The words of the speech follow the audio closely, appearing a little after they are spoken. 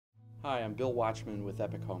Hi, I'm Bill Watchman with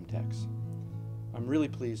Epic Home Techs. I'm really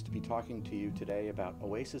pleased to be talking to you today about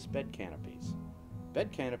Oasis bed canopies.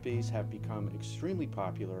 Bed canopies have become extremely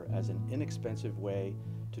popular as an inexpensive way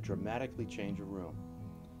to dramatically change a room.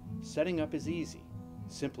 Setting up is easy.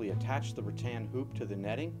 Simply attach the rattan hoop to the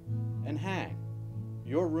netting and hang.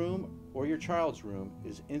 Your room or your child's room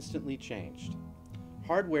is instantly changed.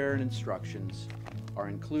 Hardware and instructions are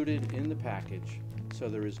included in the package, so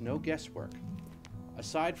there is no guesswork.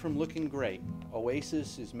 Aside from looking great,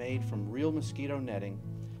 Oasis is made from real mosquito netting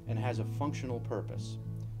and has a functional purpose.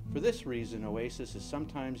 For this reason, Oasis is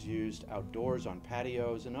sometimes used outdoors on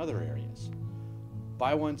patios and other areas.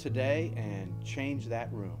 Buy one today and change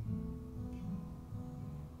that room.